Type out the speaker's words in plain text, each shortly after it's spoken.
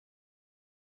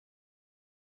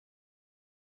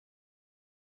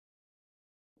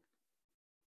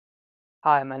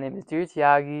Hi, my name is Dear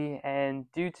Tiagi,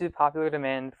 and due to popular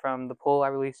demand from the poll I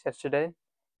released yesterday,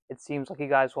 it seems like you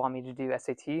guys want me to do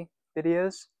SAT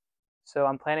videos. So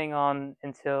I'm planning on,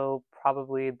 until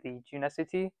probably the June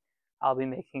SAT, I'll be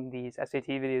making these SAT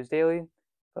videos daily,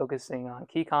 focusing on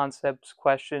key concepts,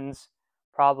 questions,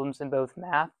 problems in both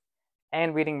math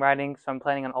and reading writing. So I'm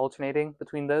planning on alternating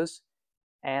between those,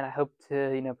 and I hope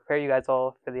to, prepare you guys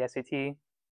all for the SAT, even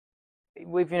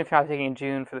if you're not taking in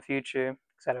June for the future,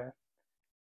 etc.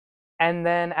 And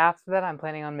then after that, I'm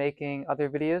planning on making other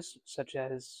videos, such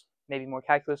as maybe more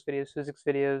calculus videos, physics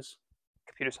videos,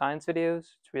 computer science videos.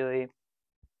 It's really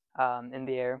in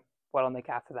the air what I'll make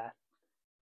after that.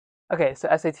 Okay,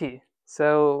 so SAT.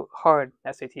 So hard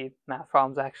SAT math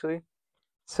problems, actually.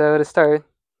 So to start,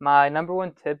 my number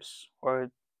one tips, or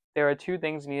there are two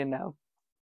things you need to know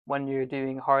when you're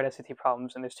doing hard SAT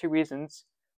problems, and there's two reasons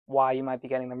why you might be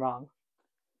getting them wrong.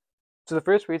 So the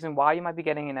first reason why you might be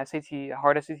getting an a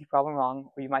hard SAT problem wrong,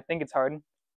 or you might think it's hard,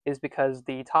 is because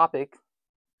the topic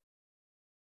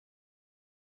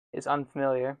is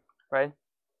unfamiliar, right?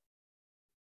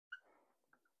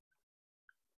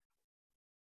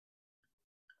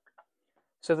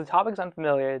 So if the topic's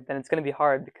unfamiliar, then it's going to be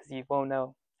hard because you won't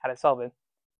know how to solve it.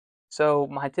 So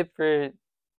my tip for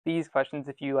these questions,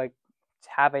 if you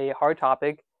have a hard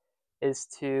topic, is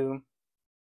to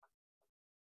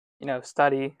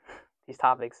study these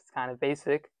topics. It's kind of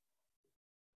basic,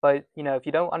 but if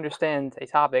you don't understand a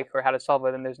topic or how to solve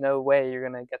it, then there's no way you're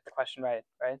going to get the question right,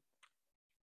 right?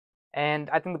 And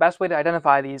I think the best way to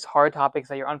identify these hard topics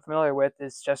that you're unfamiliar with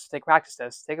is just to take a practice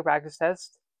test. Take a practice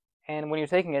test, and when you're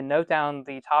taking it, note down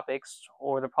the topics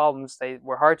or the problems that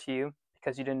were hard to you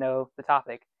because you didn't know the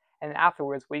topic. And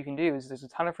afterwards, what you can do is there's a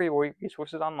ton of free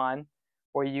resources online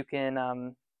where you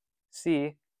can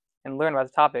see and learn about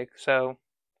the topic. So,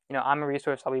 I'm a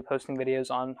resource. I'll be posting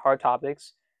videos on hard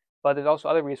topics, but there's also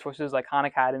other resources like Khan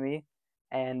Academy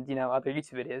and other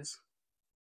YouTube videos.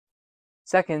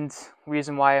 Second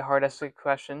reason why a hard SAT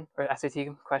question or SAT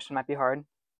question might be hard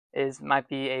might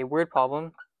be a word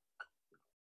problem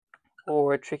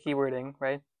or tricky wording,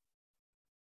 right?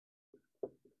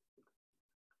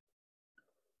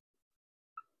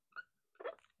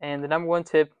 And the number one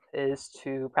tip is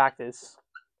to practice.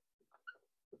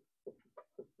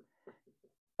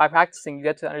 By practicing, you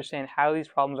get to understand how these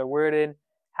problems are worded,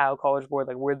 how College Board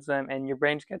words them, and your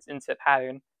brain gets into a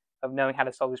pattern of knowing how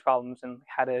to solve these problems and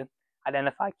how to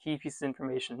identify key pieces of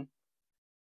information.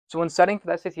 So when studying for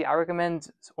the SAT, I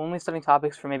recommend only studying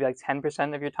topics for maybe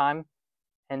 10% of your time,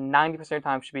 and 90% of your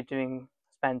time should be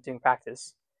spent doing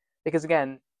practice. Because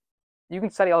again, you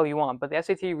can study all you want, but the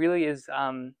SAT really is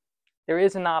there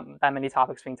is not that many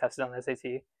topics being tested on the SAT.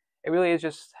 It really is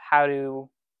just how to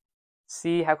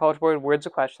see how College Board words the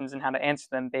questions and how to answer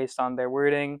them based on their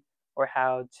wording or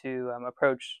how to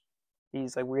approach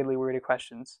these weirdly worded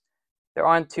questions. There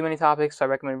aren't too many topics, so I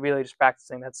recommend really just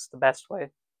practicing. That's the best way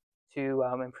to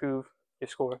improve your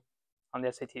score on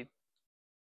the SAT.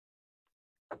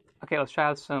 Okay, let's try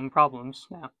out some problems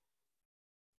now.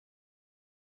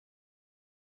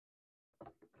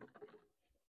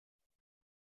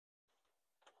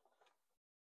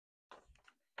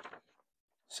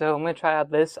 So I'm going to try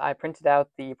out this. I printed out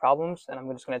the problems and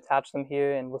I'm just going to attach them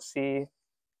here and we'll see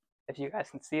if you guys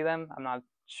can see them. I'm not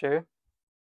sure.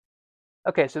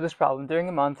 Okay, so this problem. During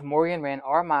a month, Morgan ran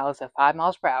R miles at 5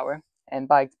 miles per hour and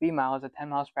biked B miles at 10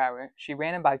 miles per hour. She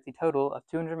ran and biked a total of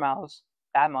 200 miles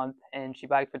that month and she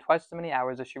biked for twice as many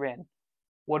hours as she ran.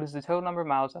 What is the total number of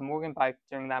miles that Morgan biked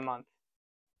during that month?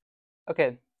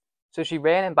 Okay, so she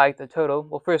ran and biked a total.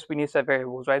 Well, first we need to set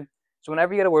variables, right? So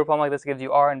whenever you get a word problem like this, it gives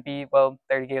you R and B. Well,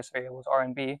 they already gave us variables R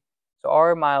and B. So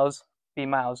R miles, B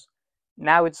miles.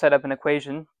 Now it's set up an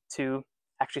equation to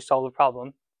actually solve the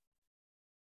problem.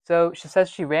 So she says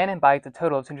she ran and biked a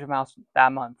total of 200 miles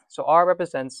that month. So R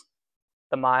represents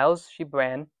the miles she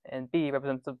ran, and B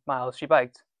represents the miles she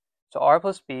biked. So R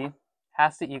plus B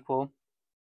has to equal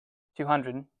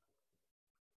 200.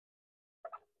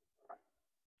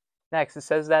 Next, it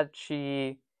says that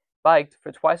she biked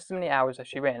for twice as many hours as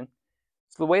she ran.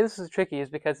 So the way this is tricky is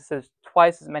because it says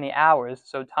twice as many hours,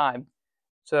 so time.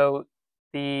 So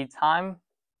the time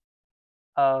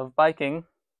of biking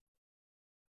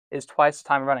is twice the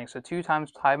time of running. So 2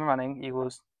 times time of running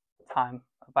equals time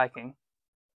of biking.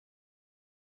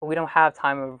 But we don't have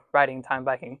time of riding, time of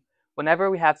biking.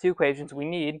 Whenever we have two equations,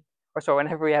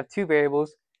 whenever we have two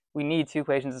variables, we need two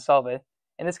equations to solve it.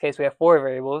 In this case, we have 4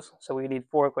 variables, so we need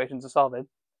 4 equations to solve it.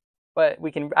 But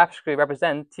we can actually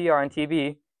represent TR and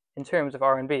TB in terms of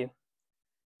R and B.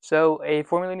 So a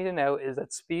formula you need to know is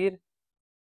that speed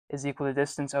is equal to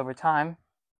distance over time,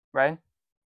 right?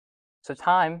 So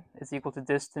time is equal to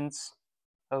distance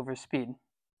over speed.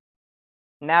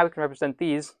 Now we can represent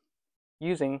these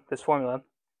using this formula.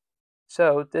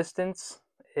 So distance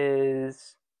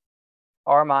is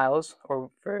r miles,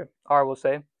 or for r we'll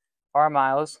say r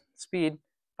miles, speed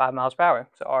 5 miles per hour.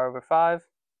 So r over 5.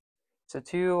 So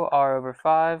 2 r over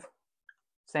 5.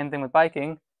 Same thing with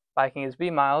biking. Biking is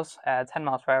b miles at 10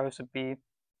 miles per hour, so b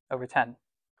over 10.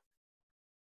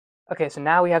 Okay, so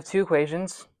now we have two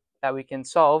equations that we can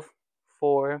solve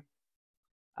for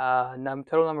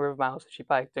total number of miles that she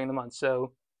biked during the month.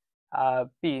 So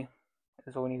b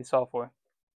is what we need to solve for.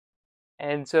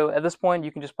 And so at this point,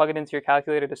 you can just plug it into your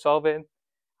calculator to solve it.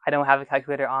 I don't have a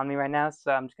calculator on me right now,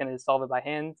 so I'm just going to solve it by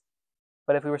hand.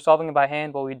 But if we were solving it by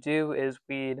hand, what we'd do is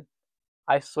we'd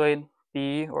isolate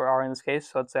b, or r in this case.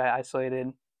 So let's say I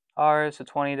isolated r, so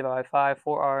 20 divided by 5,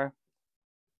 4r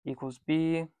equals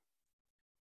b.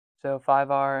 So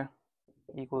 5r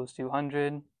equals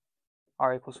 200,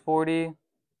 r equals 40.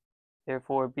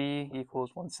 Therefore, b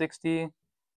equals 160.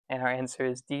 And our answer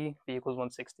is D, b equals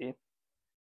 160.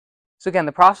 So again,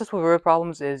 the process with word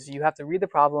problems is you have to read the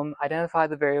problem, identify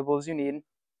the variables you need,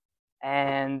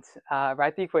 and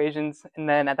write the equations. And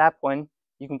then at that point,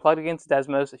 you can plug it into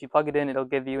Desmos. If you plug it in, it'll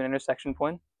give you an intersection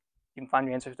point. You can find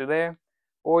your answer through there.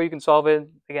 Or you can solve it.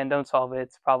 Again, don't solve it.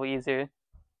 It's probably easier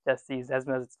just to use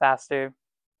Desmos. It's faster.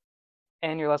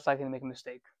 And you're less likely to make a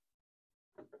mistake.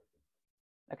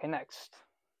 Okay, next.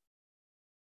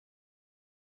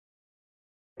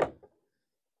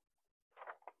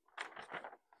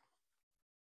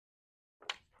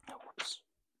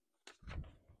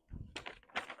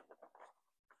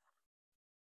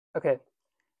 Okay,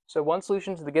 so one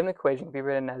solution to the given equation can be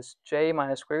written as j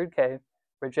minus square root k,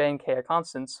 where j and k are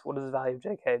constants. What is the value of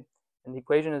jk? And the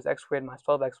equation is x squared minus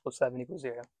 12x plus 7 equals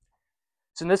 0.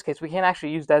 So in this case, we can't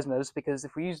actually use Desmos, because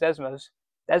if we use Desmos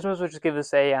will just give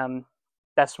us a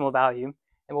decimal value.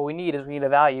 And what we need is we need a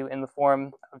value in the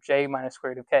form of j minus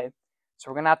square root of k. So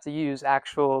we're going to have to use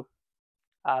actual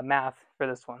math for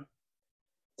this one.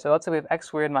 So let's say we have x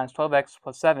squared minus 12x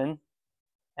plus 7,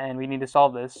 and we need to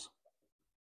solve this.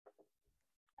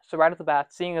 So right off the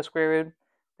bat, seeing a square root,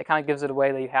 it kind of gives it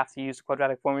away that you have to use the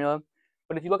quadratic formula.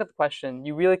 But if you look at the question,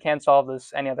 you really can't solve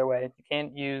this any other way. You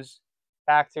can't use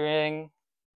factoring.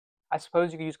 I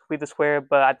suppose you could use complete the square,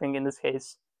 but I think in this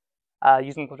case,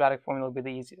 using the quadratic formula would be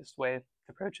the easiest way to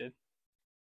approach it.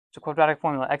 So quadratic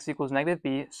formula, x equals negative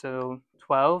b, so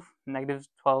 12, negative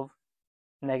 12,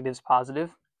 negative is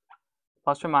positive,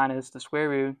 plus or minus the square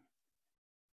root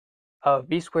of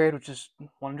b squared, which is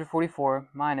 144,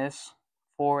 minus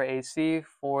 4ac,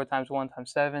 4 times 1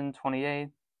 times 7, 28,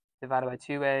 divided by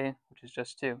 2a, which is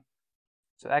just 2.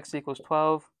 So x equals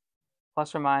 12,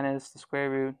 plus or minus the square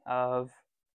root of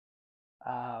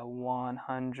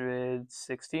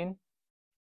 116,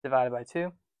 divided by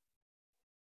 2.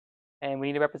 And we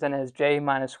need to represent it as j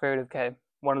minus square root of k,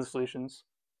 one of the solutions.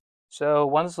 So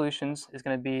one of the solutions is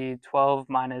going to be 12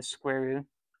 minus square root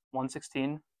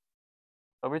 116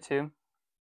 over 2.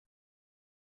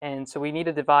 And so we need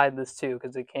to divide this 2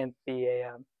 because it can't be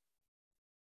a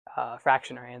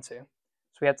fraction or answer.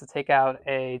 So we have to take out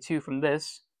a 2 from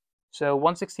this. So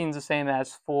 116 is the same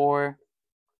as 4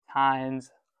 times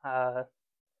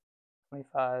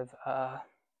 25,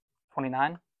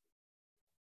 29.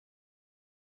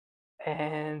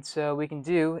 And so what we can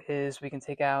do is we can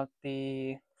take out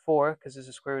the 4, because this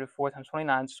is square root of 4 times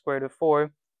 29. So square root of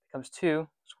 4 becomes 2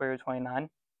 square root of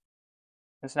 29.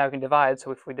 And so now we can divide.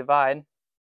 So if we divide,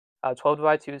 12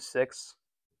 divided by 2 is 6.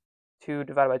 2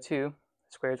 divided by 2,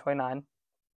 square root of 29.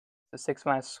 So 6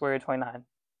 minus square root of 29. So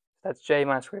that's j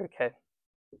minus square root of k.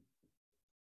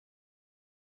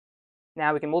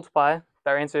 Now we can multiply.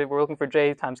 Our answer, we're looking for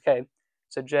j times k.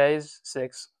 So j is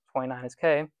 6, 29 is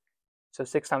k. So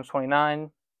 6 times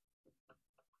 29.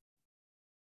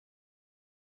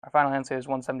 Our final answer is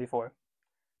 174.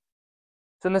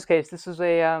 So in this case, this is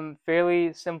a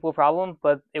fairly simple problem,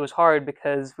 but it was hard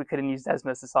because we couldn't use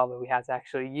Desmos to solve it. We had to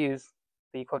actually use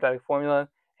the quadratic formula.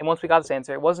 And once we got this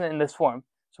answer, it wasn't in this form.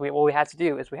 So what we had to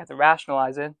do is we had to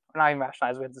rationalize it, or not even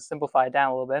rationalize it, we had to simplify it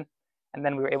down a little bit. And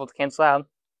then we were able to cancel out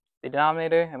the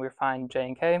denominator, and we would find j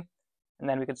and k, and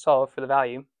then we could solve for the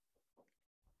value.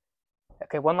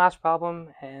 Okay, one last problem,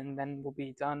 and then we'll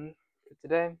be done for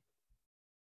today.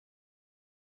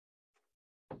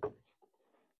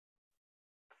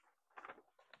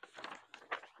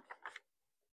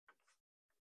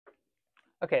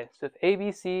 Okay, so if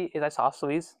ABC is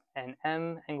isosceles and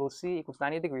M angle C equals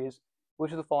 90 degrees, which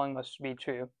of the following must be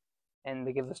true? And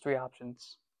they give us 3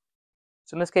 options.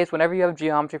 So in this case, whenever you have a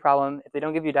geometry problem, if they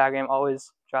don't give you a diagram,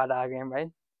 always draw a diagram, right?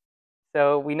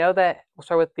 So we know that, we'll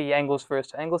start with the angles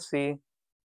first. So angle C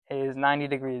is 90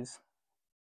 degrees.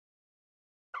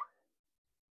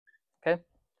 Okay?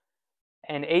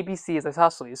 And ABC is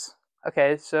isosceles.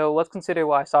 Okay, so let's consider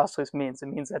what isosceles means. It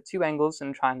means that two angles in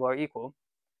a triangle are equal.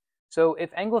 So if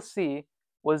angle C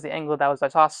was the angle that was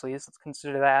isosceles, let's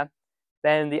consider that,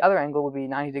 then the other angle would be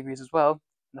 90 degrees as well,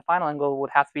 and the final angle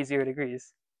would have to be 0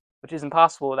 degrees, which is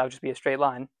impossible. That would just be a straight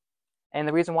line. And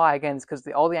the reason why, again, is because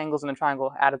all the angles in the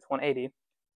triangle add up to 180.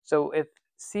 So if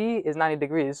C is 90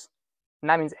 degrees, then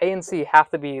that means A and C have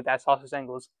to be the isosceles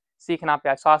angles. C cannot be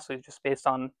isosceles just based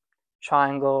on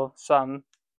triangle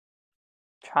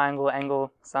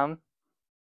angle sum.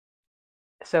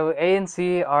 So A and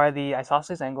C are the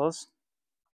isosceles angles,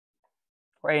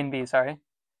 or A and B, sorry,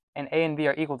 and A and B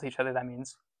are equal to each other, that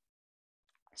means.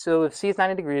 So if C is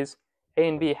 90 degrees, A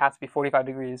and B have to be 45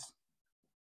 degrees.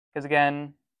 Because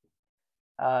again,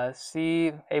 A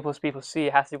plus B plus C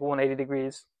has to equal 180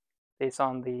 degrees based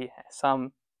on the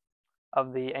sum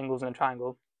of the angles in a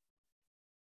triangle.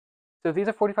 So if these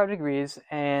are 45 degrees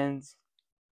and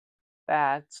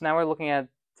that, so now we're looking at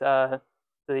the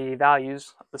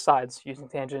values of the sides using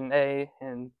tangent A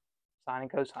and sine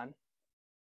and cosine.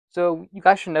 So you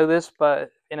guys should know this,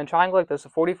 but in a triangle like this, a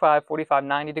 45, 45,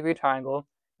 90 degree triangle,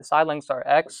 the side lengths are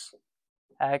x,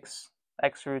 x,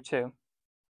 x root 2.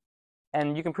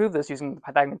 And you can prove this using the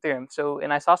Pythagorean theorem. So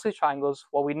in isosceles triangles,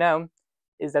 what we know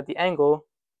is that the angle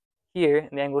here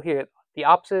and the angle here, the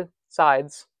opposite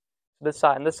sides, this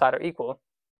side and this side, are equal,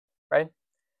 right?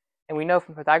 And we know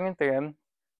from Pythagorean theorem,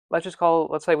 let's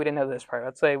say we didn't know this part.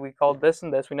 Let's say we called this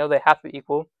and this. We know they have to be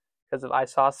equal because of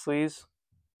isosceles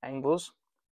angles.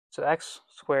 So x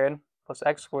squared plus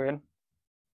x squared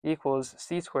equals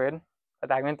c squared,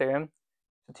 Pythagorean theorem.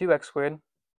 So 2x squared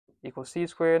equals c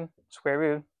squared square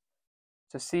root.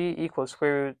 So c equals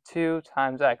square root 2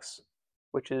 times x,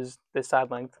 which is this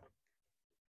side length.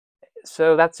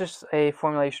 So that's just a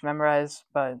formula you should memorize,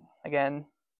 but again,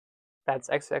 that's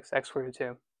x square root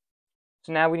 2.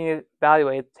 So now we need to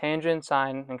evaluate tangent,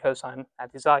 sine, and cosine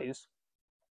at these values.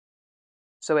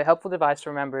 So a helpful device to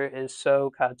remember is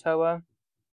SOHCAHTOA.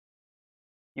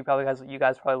 You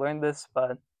guys probably learned this,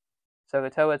 but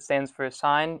SOHCAHTOA, it stands for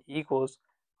sine equals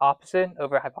opposite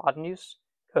over hypotenuse,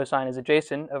 cosine is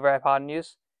adjacent over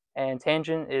hypotenuse, and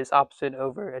tangent is opposite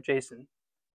over adjacent.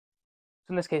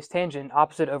 So in this case, tangent,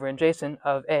 opposite over adjacent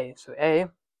of A. So A,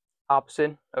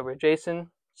 opposite over adjacent,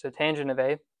 so tangent of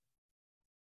A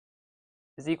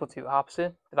is equal to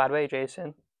opposite divided by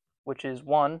adjacent, which is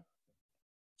 1.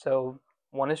 So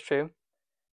 1 is true.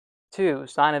 2,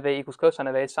 sine of A equals cosine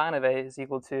of A. Sine of A is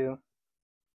equal to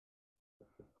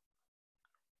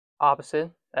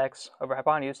opposite x over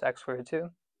hypotenuse, x squared 2.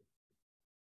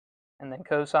 And then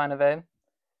cosine of A,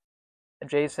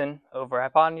 adjacent over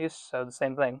hypotenuse, so the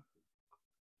same thing.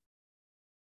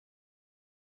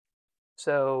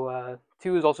 So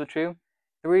 2 is also true.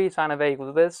 3, sine of A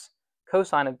equals this.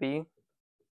 Cosine of B,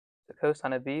 the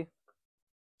cosine of B.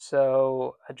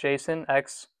 So adjacent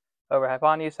x over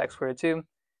hypotenuse, x squared 2.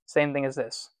 Same thing as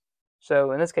this.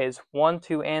 So in this case, 1,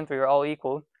 2, and 3 are all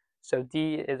equal. So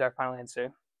D is our final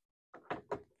answer.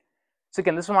 So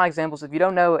again, this is one of my examples. If you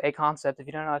don't know a concept, if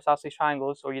you don't know isosceles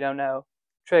triangles, or you don't know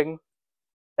trig,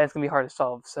 then it's going to be hard to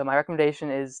solve. So my recommendation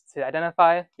is to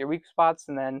identify your weak spots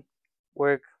and then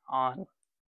work on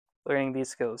learning these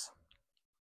skills.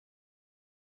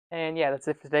 And yeah, that's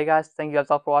it for today, guys. Thank you guys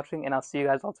all for watching, and I'll see you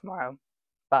guys all tomorrow.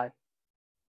 Bye.